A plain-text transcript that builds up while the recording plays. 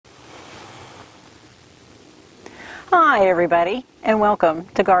Hi everybody, and welcome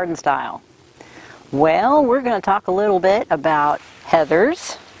to Garden Style. Well, we're going to talk a little bit about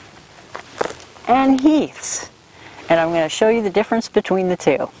heathers and heaths, and I'm going to show you the difference between the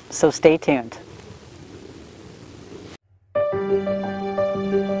two, so stay tuned.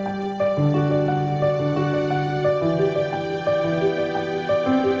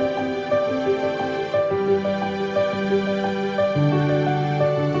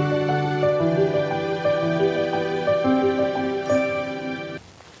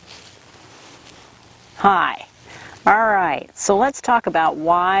 Hi. Alright, so let's talk about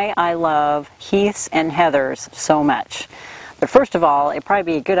why I love heaths and heathers so much. But first of all, it'd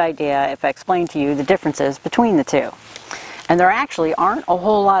probably be a good idea if I explain to you the differences between the two. And there actually aren't a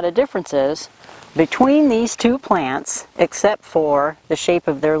whole lot of differences between these two plants except for the shape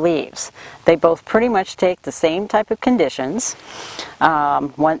of their leaves. They both pretty much take the same type of conditions.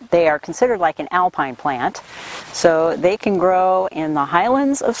 They are considered like an alpine plant, so they can grow in the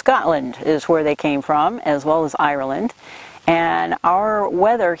Highlands of Scotland is where they came from, as well as Ireland. And our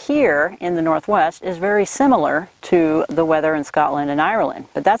weather here in the Northwest is very similar to the weather in Scotland and Ireland,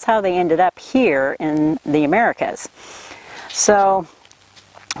 but that's how they ended up here in the Americas. So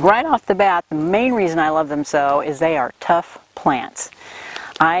right off the bat, the main reason I love them so is they are tough plants.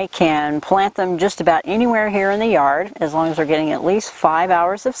 I can plant them just about anywhere here in the yard as long as they're getting at least 5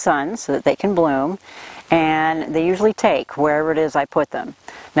 hours of sun so that they can bloom, and they usually take wherever it is I put them.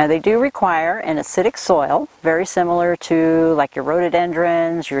 Now they do require an acidic soil, very similar to like your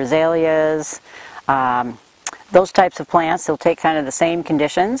rhododendrons, your azaleas, those types of plants. They'll take kind of the same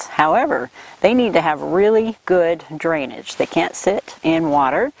conditions. However, they need to have really good drainage. They can't sit in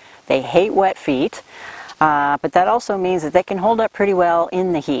water. They hate wet feet. But that also means that they can hold up pretty well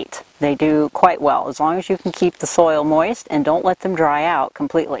in the heat. They do quite well, as long as you can keep the soil moist and don't let them dry out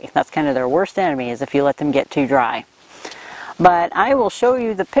completely. That's kind of their worst enemy, is if you let them get too dry. But I will show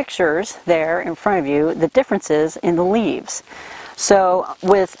you the pictures there in front of you, the differences in the leaves. So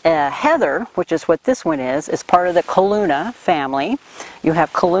with a heather, which is what this one is part of the Calluna family. You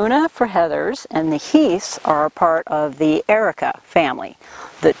have Calluna for heathers, and the heaths are a part of the Erica family.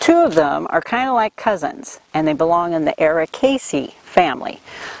 The two of them are kind of like cousins, and they belong in the Ericaceae family.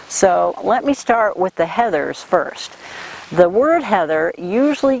 So let me start with the heathers first. The word heather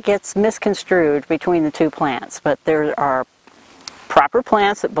usually gets misconstrued between the two plants, but there are proper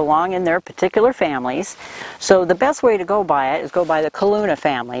plants that belong in their particular families. So the best way to go by it is go by the Calluna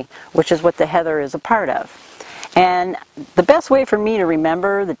family, which is what the heather is a part of. And the best way for me to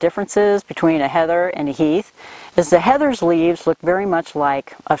remember the differences between a heather and a heath is the heather's leaves look very much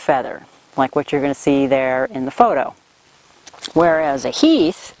like a feather, like what you're going to see there in the photo. Whereas a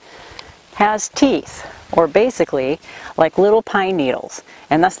heath has teeth, or basically like little pine needles.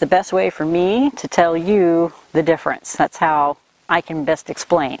 And that's the best way for me to tell you the difference. That's how I can best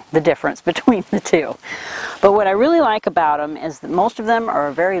explain the difference between the two. But what I really like about them is that most of them are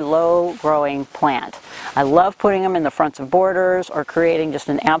a very low growing plant. I love putting them in the fronts of borders or creating just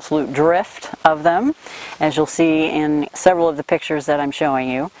an absolute drift of them, as you'll see in several of the pictures that I'm showing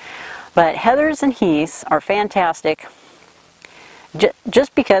you. But heathers and heaths are fantastic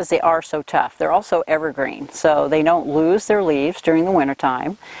just because they are so tough. They're also evergreen, so they don't lose their leaves during the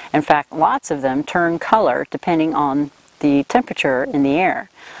wintertime. In fact, lots of them turn color depending on the temperature in the air.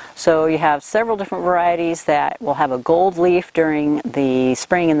 So you have several different varieties that will have a gold leaf during the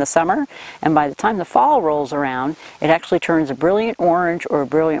spring and the summer, and by the time the fall rolls around, it actually turns a brilliant orange or a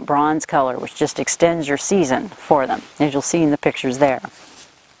brilliant bronze color, which just extends your season for them, as you'll see in the pictures there.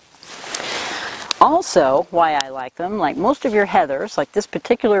 Also, why I like them, like most of your heathers, like this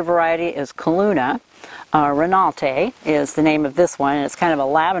particular variety is Calluna. Renate is the name of this one, and it's kind of a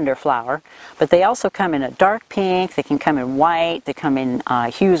lavender flower. But they also come in a dark pink, they can come in white, they come in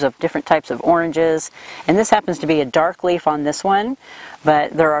hues of different types of oranges. And this happens to be a dark leaf on this one,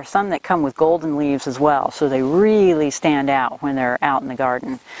 but there are some that come with golden leaves as well, so they really stand out when they're out in the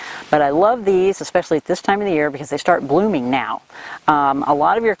garden. But I love these, especially at this time of the year, because they start blooming now. A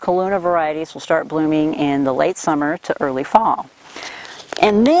lot of your Calluna varieties will start blooming in the late summer to early fall.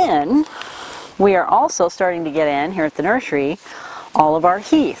 And then we are also starting to get in, here at the nursery, all of our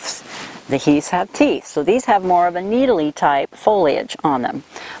heaths. The heaths have teeth, so these have more of a needly type foliage on them.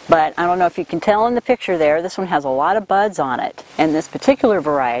 But I don't know if you can tell in the picture there, this one has a lot of buds on it. And this particular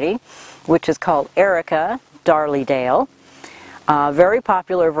variety, which is called Erica Darley Dale, very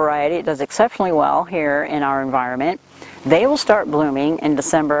popular variety. It does exceptionally well here in our environment. They will start blooming in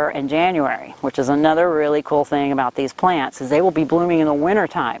December and January, which is another really cool thing about these plants, is they will be blooming in the winter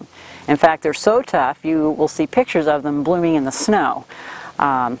time. In fact, they're so tough, you will see pictures of them blooming in the snow.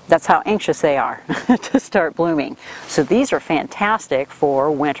 That's how anxious they are to start blooming. So these are fantastic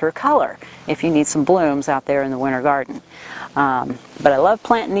for winter color if you need some blooms out there in the winter garden. But I love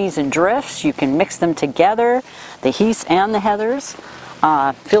planting these in drifts. You can mix them together, the Heaths and the Heathers.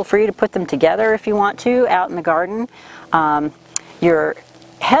 Feel free to put them together if you want to out in the garden. Your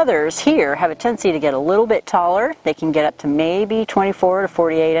Heathers here have a tendency to get a little bit taller. They can get up to maybe 24 to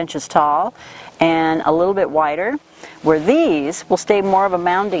 48 inches tall and a little bit wider, where these will stay more of a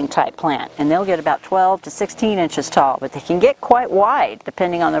mounding type plant, and they'll get about 12 to 16 inches tall, but they can get quite wide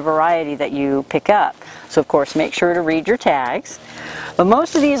depending on the variety that you pick up. So of course make sure to read your tags. But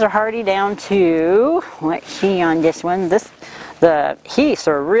most of these are hardy down to, let's see on this one, the Heaths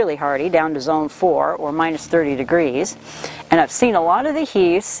are really hardy down to zone 4 or minus 30 degrees. And I've seen a lot of the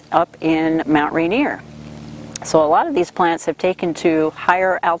Heaths up in Mount Rainier. So a lot of these plants have taken to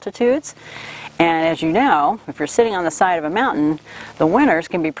higher altitudes. And as you know, if you're sitting on the side of a mountain, the winters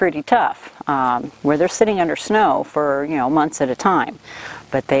can be pretty tough, where they're sitting under snow for, months at a time.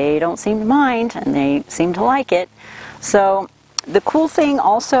 But they don't seem to mind, and they seem to like it. So the cool thing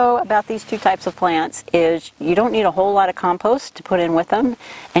also about these two types of plants is you don't need a whole lot of compost to put in with them,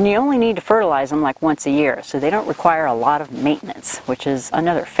 and you only need to fertilize them like once a year, so they don't require a lot of maintenance, which is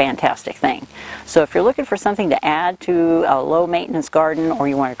another fantastic thing. So if you're looking for something to add to a low maintenance garden, or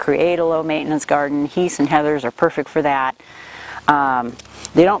you want to create a low maintenance garden, Heaths and Heathers are perfect for that.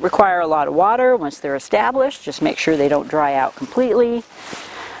 They don't require a lot of water once they're established. Just make sure they don't dry out completely.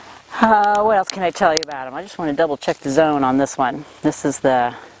 What else can I tell you about them? I just want to double check the zone on this one. This is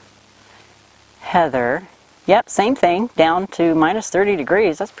the Heather. Yep, same thing, down to minus 30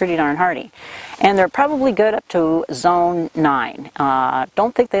 degrees. That's pretty darn hardy. And they're probably good up to zone 9.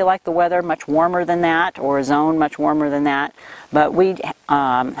 Don't think they like the weather much warmer than that, or a zone much warmer than that. But we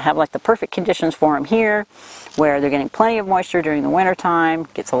have like the perfect conditions for them here, where they're getting plenty of moisture during the winter time,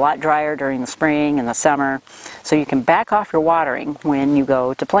 gets a lot drier during the spring and the summer. So you can back off your watering when you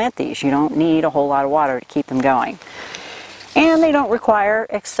go to plant these. You don't need a whole lot of water to keep them going. And they don't require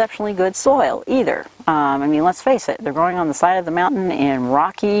exceptionally good soil either. I mean, let's face it, they're growing on the side of the mountain in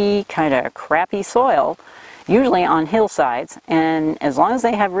rocky, kind of crappy soil, usually on hillsides, and as long as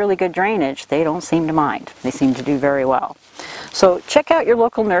they have really good drainage, they don't seem to mind. They seem to do very well. So check out your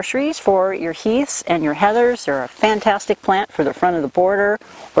local nurseries for your Heaths and your Heathers. They're a fantastic plant for the front of the border,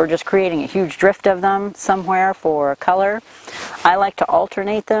 or just creating a huge drift of them somewhere for color. I like to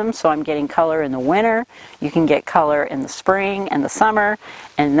alternate them, so I'm getting color in the winter. You can get color in the spring and the summer,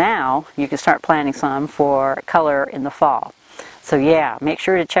 and now you can start planting some for color in the fall. So yeah, make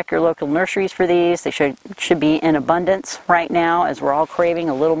sure to check your local nurseries for these. They should be in abundance right now, as we're all craving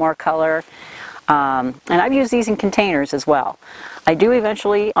a little more color. And I've used these in containers as well. I do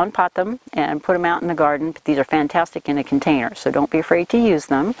eventually unpot them and put them out in the garden, but these are fantastic in a container, so don't be afraid to use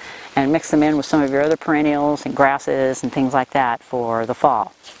them and mix them in with some of your other perennials and grasses and things like that for the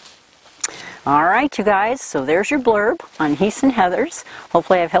fall. Alright you guys, so there's your blurb on Heaths and Heathers.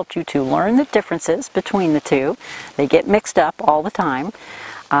 Hopefully I've helped you to learn the differences between the two. They get mixed up all the time,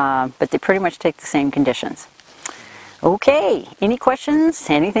 but they pretty much take the same conditions. Okay, any questions,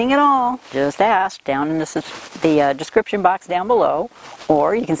 anything at all, just ask down in the description box down below,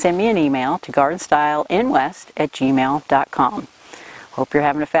 or you can send me an email to GardnStyleNwest@gmail.com. Hope you're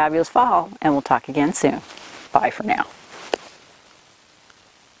having a fabulous fall, and we'll talk again soon. Bye for now.